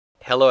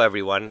Hello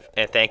everyone,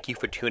 and thank you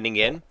for tuning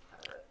in.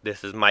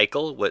 This is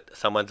Michael with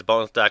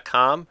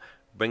someonesbones.com,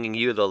 bringing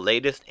you the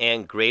latest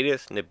and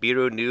greatest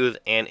Nibiru news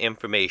and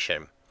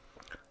information.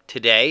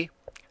 Today,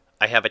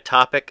 I have a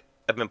topic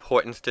of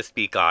importance to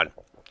speak on.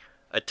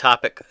 A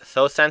topic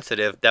so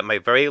sensitive that my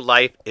very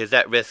life is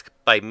at risk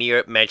by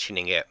mere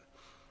mentioning it.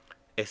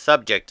 A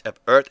subject of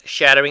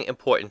earth-shattering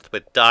importance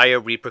with dire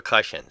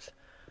repercussions.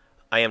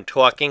 I am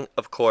talking,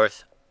 of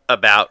course,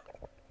 about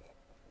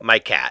my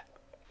cat.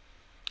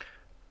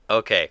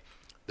 Okay,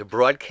 the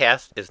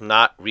broadcast is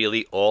not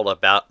really all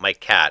about my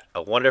cat,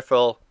 a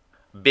wonderful,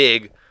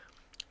 big,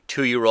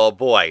 2-year-old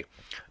boy.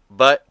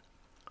 But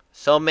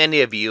so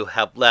many of you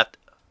have left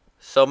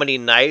so many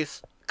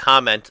nice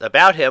comments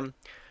about him,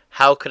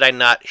 how could I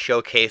not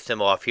showcase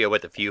him off here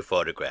with a few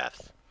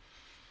photographs?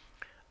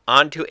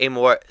 On to a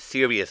more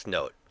serious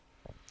note.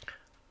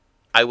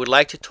 I would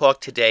like to talk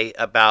today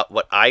about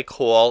what I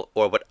call,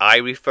 or what I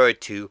refer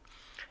to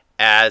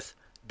as,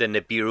 the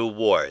Nibiru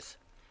Wars,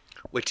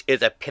 which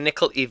is a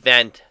pinnacle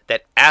event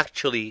that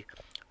actually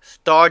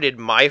started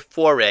my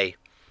foray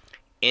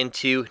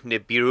into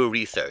Nibiru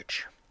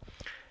research.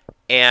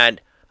 And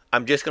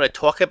I'm just going to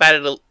talk about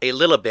it a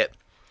little bit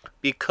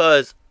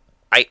because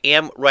I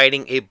am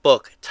writing a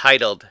book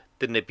titled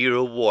The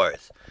Nibiru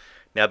Wars.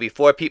 Now,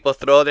 before people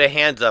throw their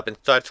hands up and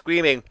start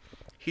screaming,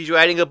 he's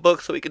writing a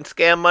book so he can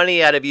scam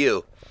money out of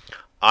you,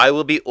 I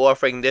will be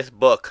offering this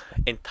book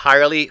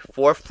entirely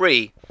for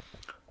free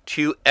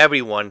to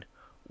everyone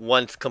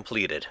once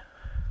completed.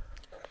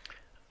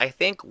 I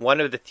think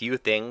one of the few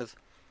things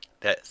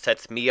that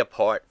sets me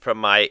apart from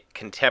my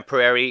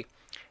contemporary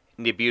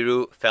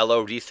Nibiru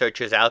fellow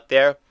researchers out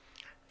there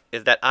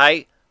is that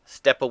I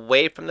step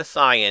away from the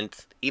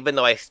science, even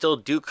though I still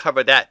do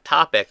cover that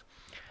topic,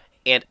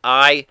 and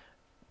I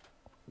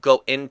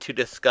go into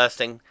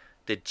discussing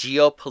the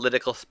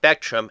geopolitical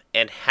spectrum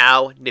and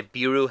how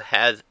Nibiru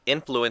has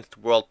influenced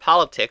world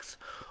politics,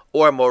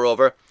 or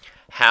moreover,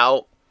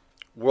 how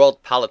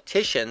world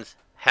politicians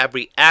have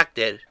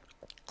reacted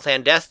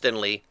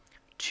clandestinely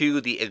to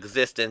the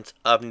existence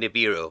of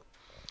Nibiru.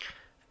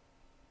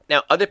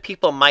 Now, other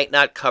people might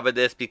not cover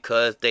this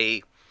because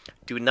they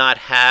do not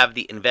have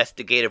the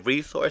investigative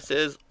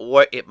resources,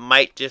 or it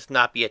might just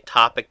not be a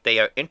topic they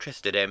are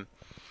interested in.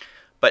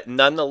 But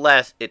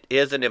nonetheless, it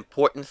is an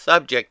important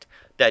subject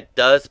that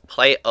does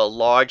play a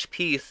large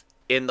piece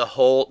in the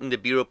whole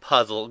Nibiru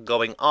puzzle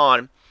going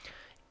on.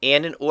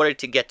 And in order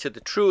to get to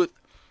the truth,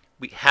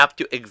 we have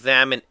to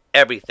examine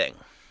everything.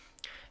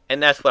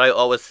 And that's what I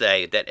always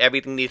say, that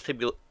everything needs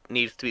to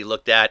be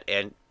looked at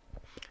and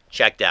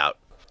checked out.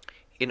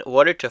 In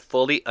order to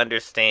fully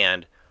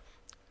understand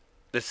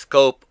the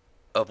scope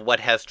of what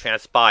has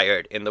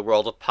transpired in the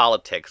world of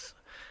politics,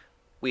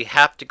 we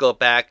have to go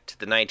back to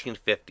the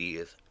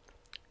 1950s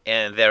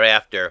and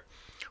thereafter,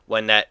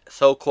 when that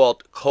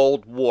so-called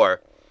Cold War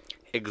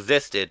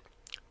existed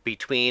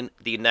between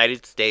the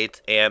United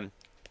States and,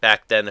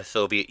 back then, the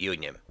Soviet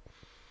Union.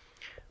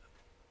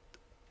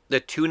 The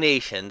two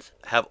nations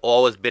have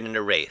always been in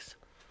a race.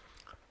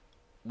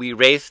 We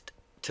raced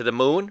to the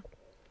moon,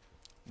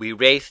 we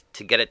raced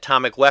to get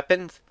atomic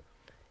weapons,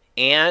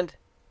 and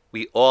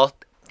the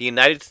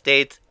United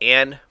States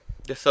and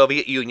the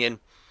Soviet Union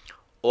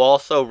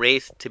also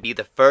raced to be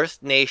the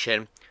first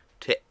nation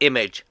to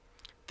image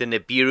the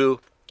Nibiru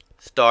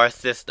star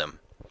system,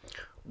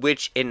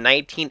 which in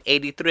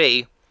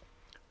 1983,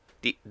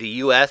 the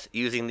U.S.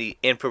 using the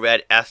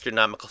infrared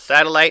astronomical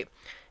satellite,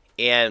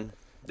 and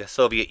the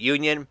Soviet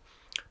Union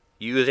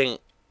using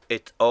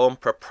its own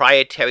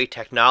proprietary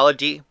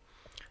technology,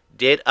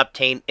 did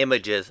obtain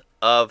images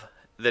of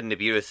the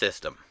Nibiru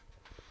system.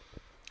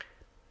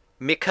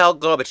 Mikhail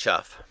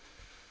Gorbachev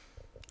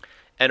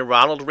and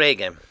Ronald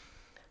Reagan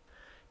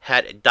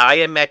had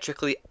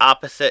diametrically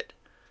opposite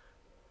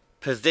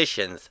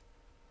positions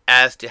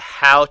as to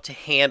how to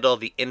handle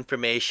the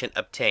information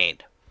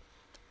obtained.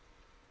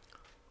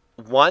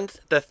 Once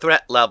the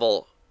threat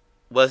level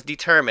was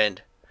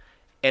determined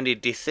and a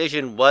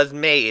decision was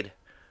made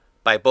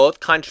by both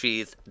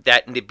countries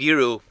that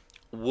Nibiru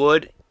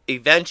would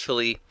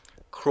eventually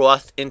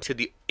cross into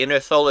the inner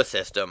solar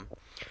system,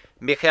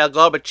 Mikhail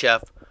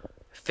Gorbachev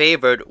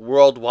favored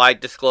worldwide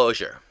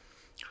disclosure,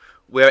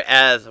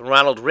 whereas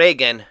Ronald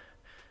Reagan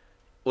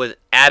was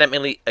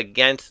adamantly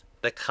against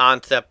the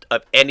concept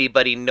of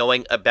anybody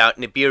knowing about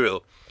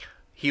Nibiru.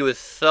 He was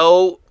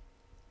so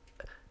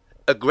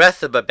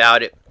aggressive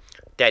about it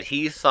that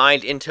he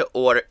signed into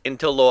order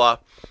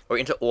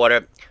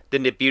the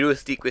Nibiru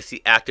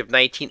Secrecy Act of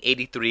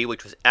 1983,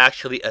 which was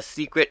actually a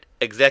secret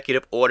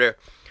executive order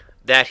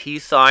that he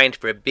signed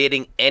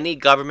forbidding any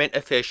government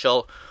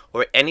official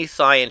or any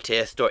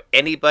scientist or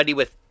anybody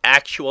with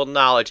actual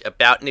knowledge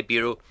about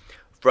Nibiru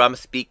from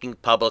speaking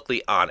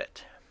publicly on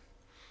it.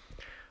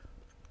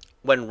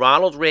 When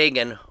Ronald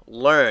Reagan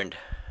learned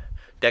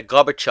that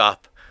Gorbachev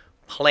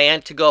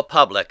planned to go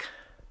public,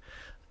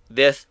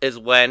 this is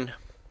when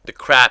the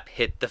crap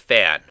hit the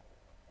fan.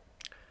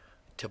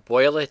 To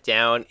boil it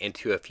down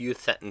into a few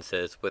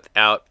sentences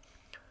without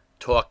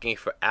talking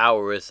for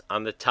hours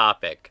on the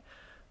topic,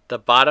 the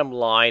bottom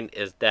line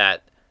is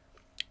that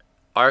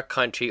our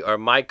country, or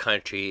my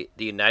country,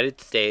 the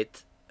United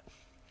States,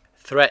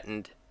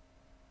 threatened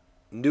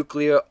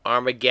nuclear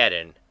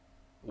Armageddon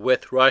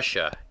with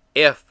Russia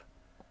if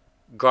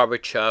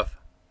Gorbachev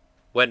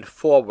went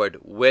forward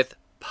with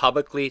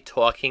publicly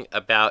talking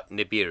about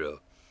Nibiru.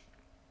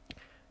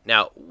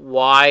 Now,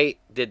 why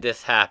did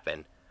this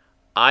happen?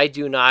 I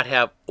do not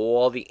have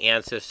all the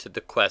answers to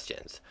the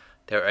questions.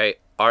 There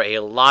are a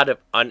lot of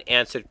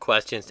unanswered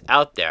questions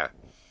out there.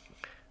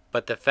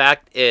 But the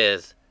fact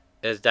is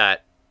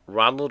that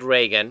Ronald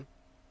Reagan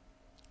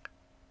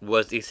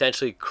was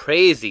essentially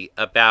crazy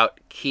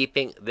about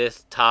keeping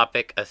this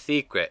topic a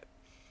secret.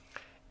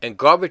 And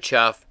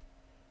Gorbachev,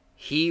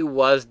 he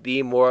was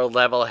the more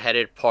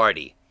level-headed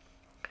party.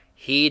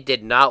 He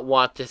did not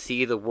want to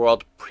see the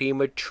world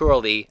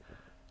prematurely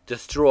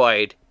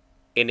destroyed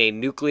in a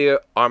nuclear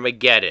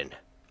Armageddon.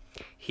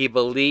 He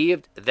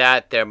believed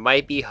that there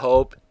might be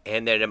hope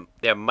and that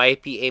there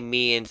might be a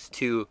means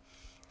to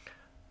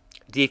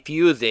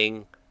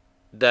defusing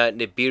the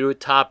Nibiru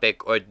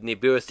topic or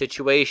Nibiru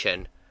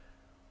situation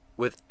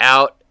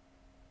without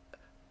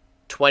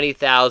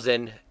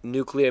 20,000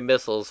 nuclear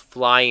missiles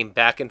flying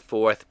back and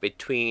forth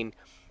between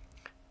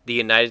the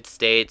United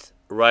States,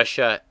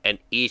 Russia, and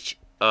each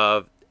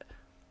of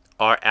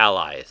our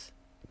allies.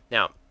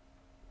 Now,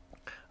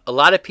 a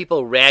lot of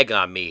people rag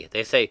on me.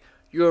 They say,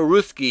 you're a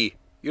Ruski,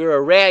 you're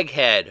a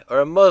raghead, or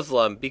a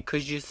Muslim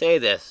because you say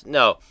this.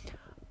 No,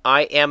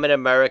 I am an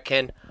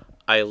American,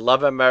 I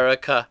love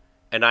America,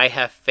 and I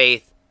have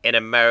faith in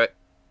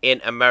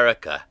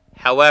America.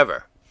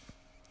 However,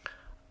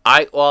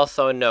 I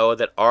also know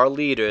that our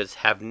leaders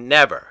have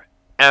never,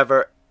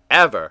 ever,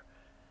 ever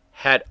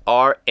had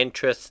our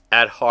interests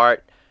at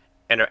heart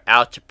and are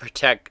out to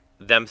protect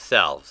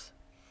themselves.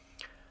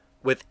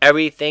 With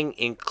everything,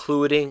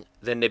 including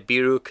the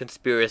Nibiru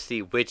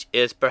conspiracy, which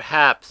is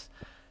perhaps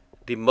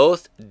the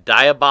most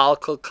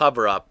diabolical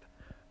cover-up,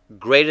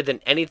 greater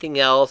than anything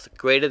else,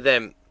 greater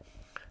than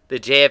the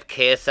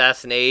JFK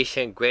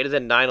assassination, greater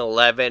than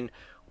 9/11.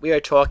 We are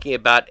talking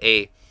about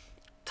a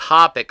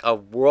topic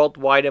of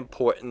worldwide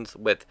importance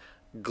with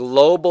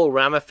global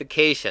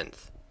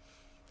ramifications.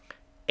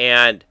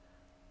 And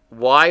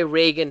why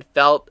Reagan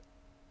felt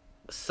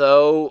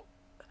so,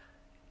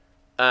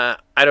 I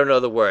don't know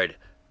the word,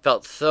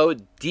 felt so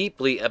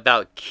deeply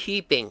about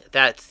keeping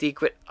that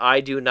secret, I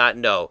do not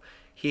know.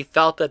 He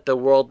felt that the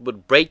world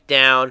would break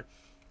down,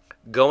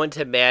 go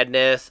into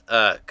madness,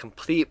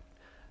 complete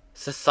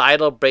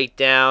societal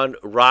breakdown,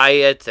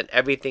 riots, and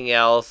everything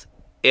else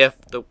if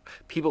the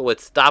people would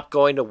stop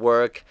going to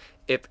work,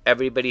 if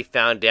everybody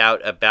found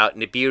out about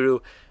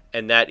Nibiru,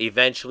 and that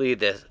eventually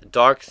this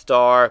dark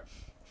star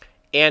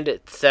and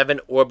its 7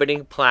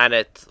 orbiting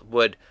planets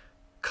would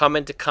come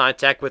into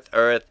contact with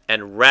Earth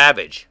and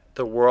ravage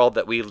the world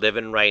that we live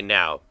in right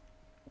now.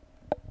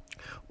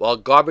 While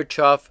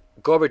Gorbachev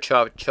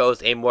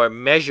chose a more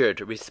measured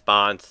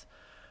response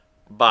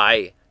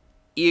by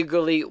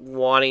eagerly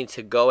wanting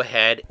to go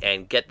ahead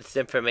and get this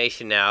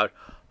information out,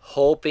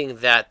 hoping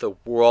that the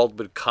world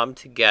would come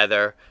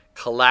together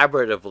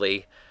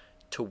collaboratively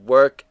to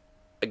work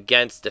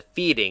against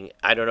defeating,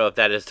 I don't know if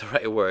that is the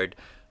right word,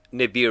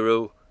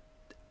 Nibiru,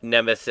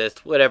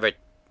 Nemesis, whatever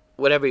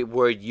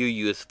word you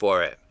use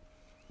for it.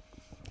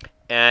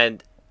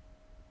 And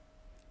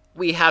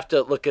we have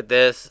to look at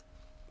this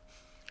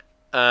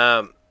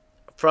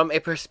from a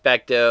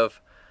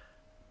perspective,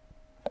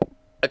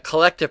 a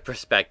collective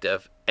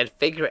perspective, and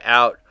figure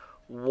out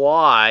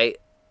why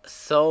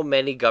so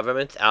many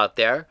governments out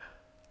there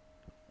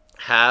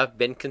have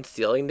been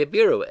concealing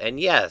Nibiru. And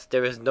yes,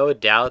 there is no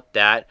doubt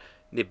that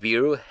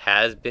Nibiru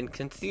has been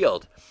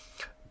concealed.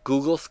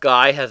 Google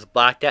Sky has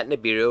blacked out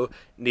Nibiru.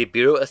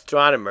 Nibiru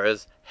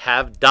astronomers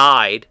have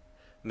died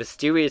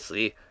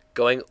mysteriously,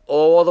 going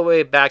all the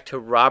way back to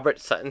Robert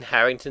Sutton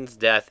Harrington's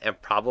death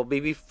and probably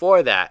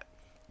before that.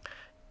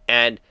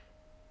 And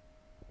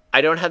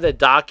I don't have the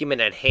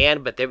document at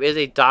hand, but there is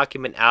a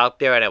document out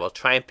there, and I will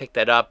try and pick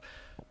that up,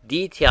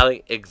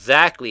 detailing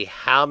exactly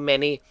how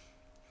many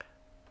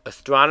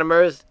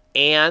astronomers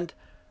and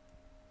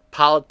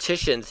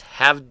politicians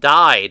have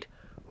died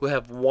who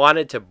have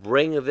wanted to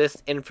bring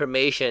this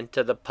information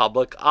to the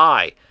public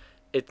eye.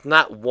 It's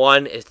not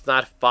 1, it's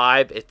not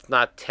 5, it's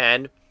not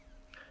 10,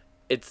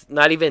 it's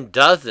not even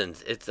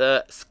dozens. It's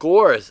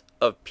scores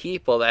of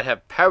people that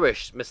have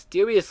perished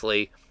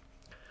mysteriously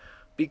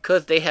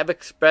because they have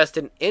expressed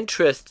an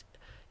interest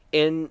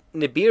in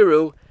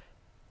Nibiru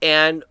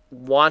and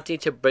wanting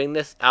to bring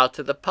this out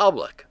to the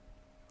public.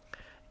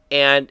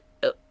 And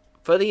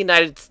for the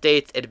United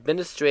States,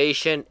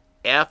 administration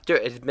after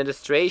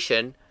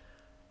administration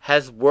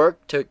has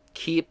worked to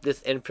keep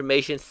this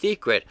information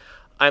secret.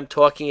 I'm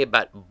talking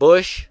about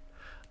Bush,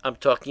 I'm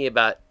talking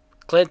about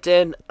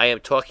Clinton, I am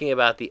talking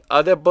about the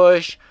other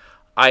Bush,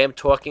 I am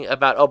talking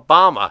about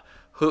Obama,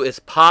 who is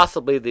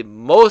possibly the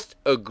most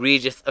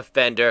egregious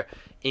offender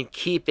in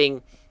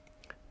keeping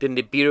the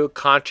Nibiru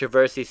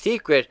controversy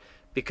secret,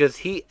 because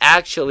he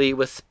actually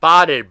was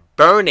spotted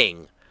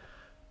burning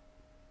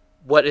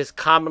what is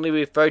commonly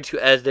referred to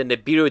as the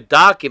Nibiru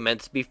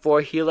documents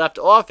before he left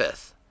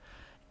office.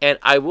 And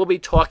I will be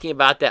talking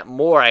about that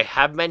more. I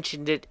have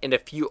mentioned it in a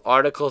few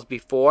articles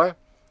before,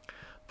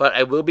 but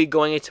I will be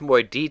going into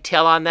more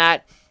detail on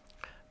that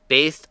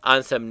based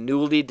on some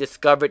newly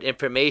discovered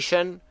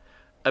information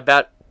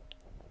about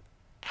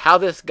how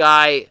this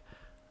guy,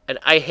 and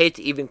I hate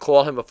to even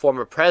call him a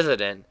former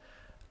president,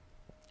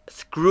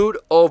 screwed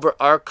over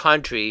our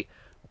country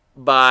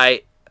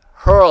by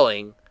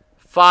hurling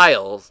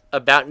files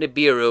about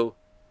Nibiru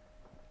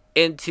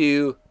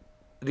into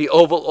the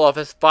Oval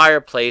Office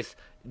fireplace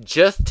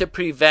just to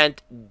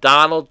prevent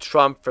Donald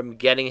Trump from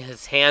getting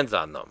his hands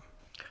on them.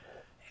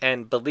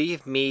 And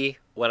believe me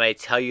when I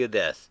tell you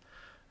this,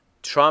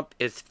 Trump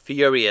is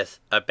furious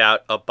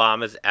about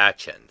Obama's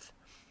actions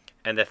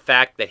and the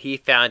fact that he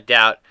found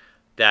out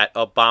that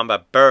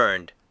Obama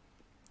burned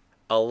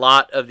a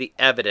lot of the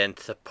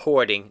evidence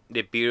supporting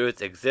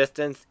Nibiru's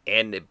existence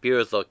and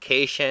Nibiru's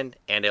location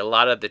and a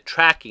lot of the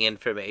tracking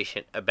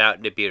information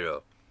about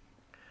Nibiru.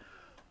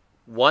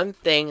 One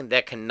thing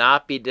that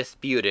cannot be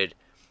disputed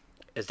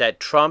is that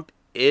Trump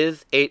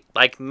is,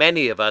 like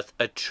many of us,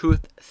 a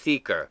truth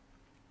seeker.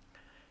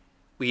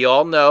 We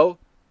all know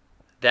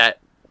that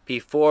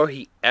before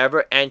he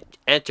ever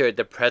entered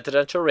the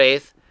presidential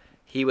race,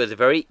 he was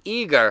very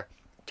eager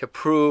to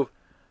prove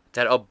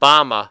that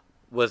Obama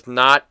was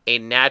not a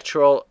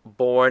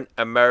natural-born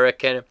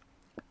American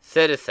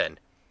citizen.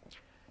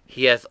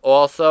 He has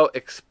also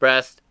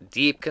expressed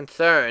deep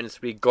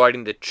concerns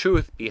regarding the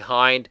truth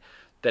behind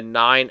the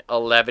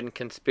 9/11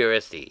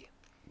 conspiracy.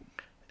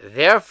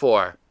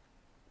 Therefore,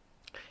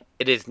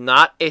 it is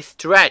not a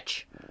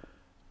stretch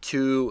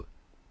to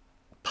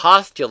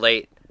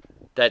postulate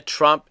that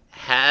Trump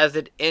has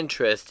an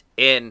interest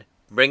in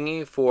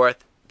bringing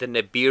forth the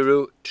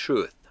Nibiru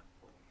truth.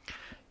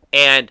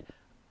 And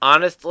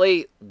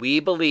honestly, we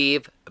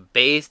believe,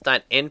 based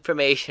on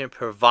information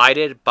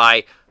provided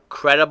by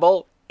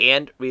credible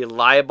and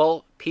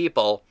reliable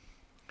people,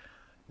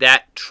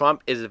 that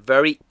Trump is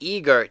very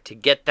eager to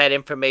get that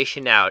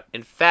information out.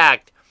 In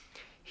fact,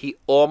 he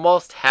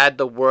almost had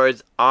the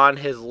words on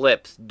his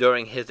lips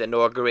during his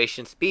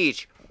inauguration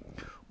speech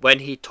when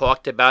he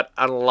talked about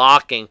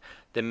unlocking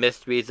the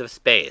mysteries of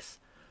space.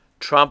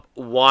 Trump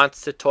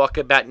wants to talk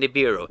about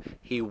Nibiru.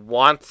 He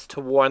wants to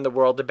warn the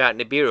world about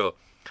Nibiru.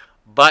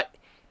 But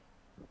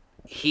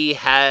he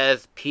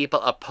has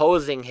people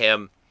opposing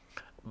him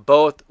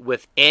both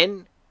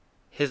within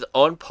his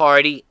own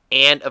party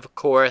and, of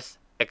course,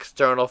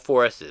 external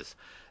forces.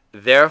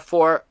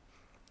 Therefore,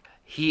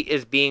 he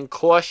is being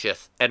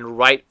cautious, and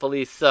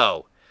rightfully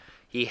so.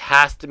 He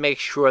has to make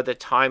sure the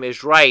time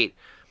is right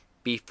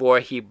before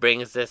he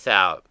brings this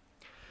out.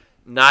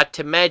 Not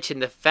to mention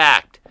the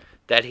fact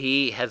that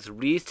he has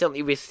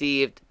recently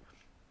received,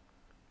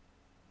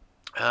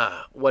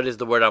 what is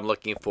the word I'm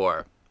looking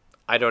for?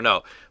 I don't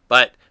know.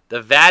 But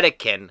the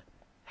Vatican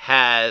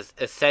has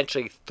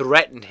essentially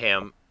threatened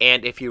him,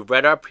 and if you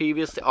read our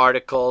previous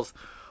articles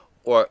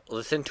or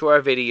listened to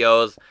our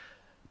videos,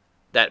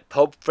 that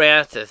Pope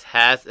Francis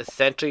has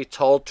essentially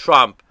told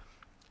Trump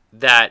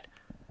that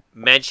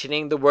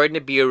mentioning the word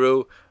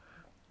Nibiru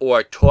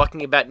or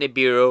talking about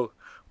Nibiru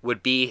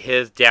would be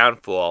his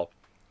downfall.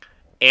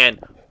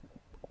 And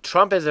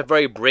Trump is a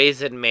very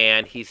brazen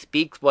man. He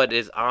speaks what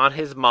is on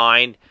his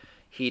mind.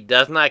 He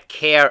does not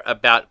care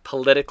about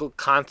political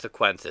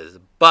consequences,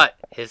 but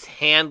his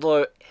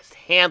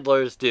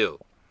handlers do.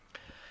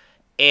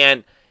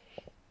 And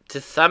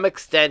to some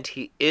extent,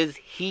 he is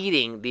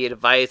heeding the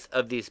advice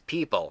of these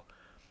people.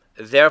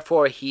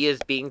 Therefore, he is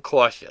being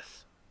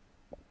cautious.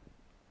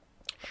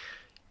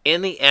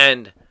 In the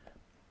end,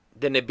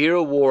 the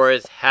Nibiru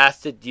Wars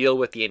has to deal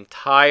with the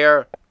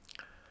entire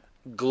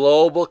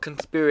global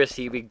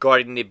conspiracy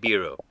regarding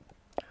Nibiru.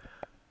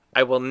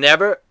 I will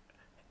never,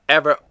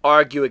 ever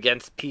argue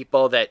against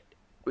people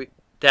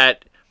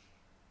that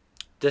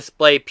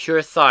display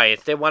pure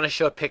science. They want to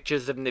show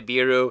pictures of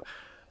Nibiru.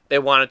 They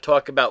want to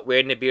talk about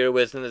where Nibiru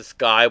is in the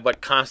sky,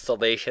 what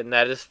constellation.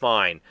 That is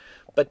fine.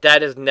 But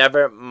that is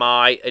never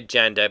my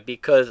agenda,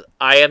 because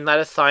I am not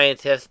a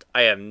scientist.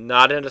 I am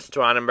not an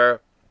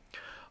astronomer.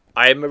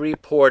 I am a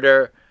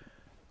reporter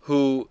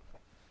who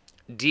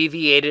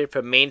deviated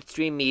from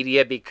mainstream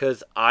media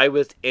because I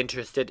was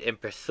interested in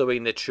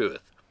pursuing the truth.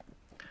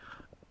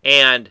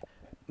 And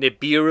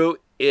Nibiru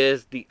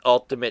is the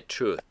ultimate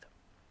truth.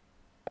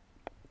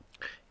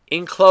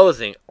 In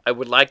closing, I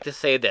would like to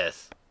say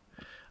this.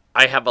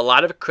 I have a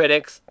lot of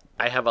critics.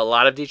 I have a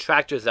lot of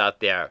detractors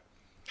out there.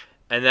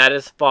 And that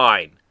is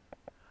fine.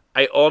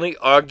 I only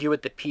argue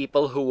with the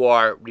people who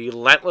are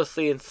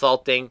relentlessly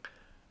insulting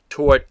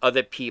toward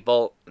other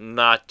people,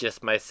 not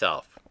just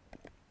myself.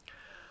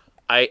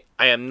 I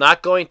am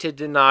not going to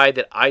deny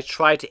that I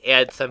try to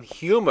add some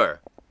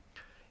humor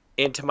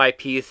into my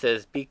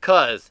pieces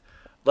because,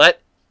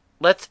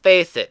 let's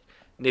face it,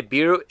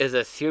 Nibiru is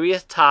a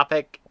serious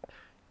topic.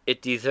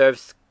 It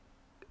deserves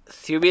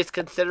serious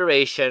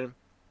consideration.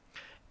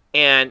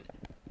 And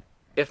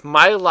if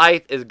my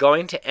life is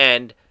going to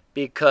end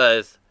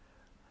because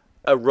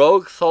a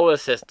rogue solar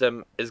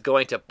system is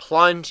going to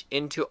plunge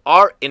into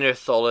our inner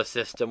solar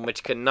system,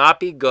 which cannot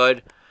be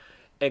good,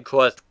 and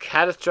cause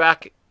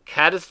catastrophic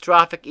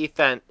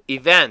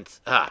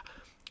events on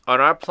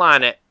our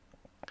planet.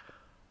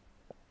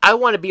 I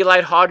want to be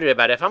lighthearted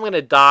about it. If I'm going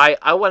to die,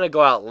 I want to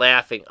go out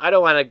laughing. I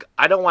don't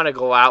want to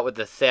go out with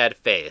a sad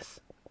face.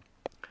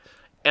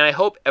 And I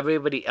hope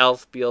everybody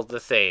else feels the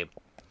same.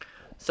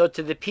 So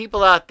to the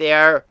people out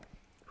there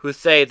who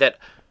say that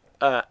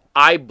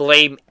I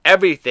blame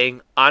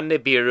everything on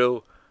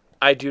Nibiru,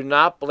 I do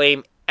not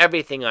blame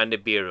everything on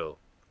Nibiru.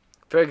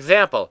 For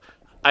example,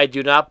 I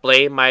do not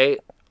blame my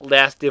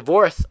last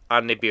divorce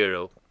on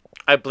Nibiru.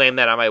 I blame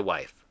that on my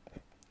wife.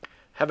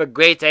 Have a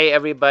great day,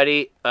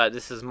 everybody.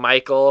 This is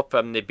Michael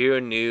from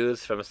Nibiru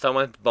News from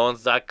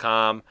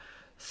someonesbones.com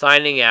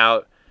signing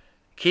out.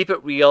 Keep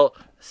it real,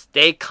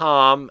 stay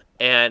calm,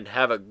 and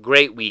have a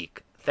great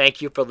week.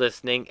 Thank you for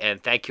listening,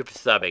 and thank you for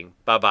subbing.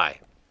 Bye-bye.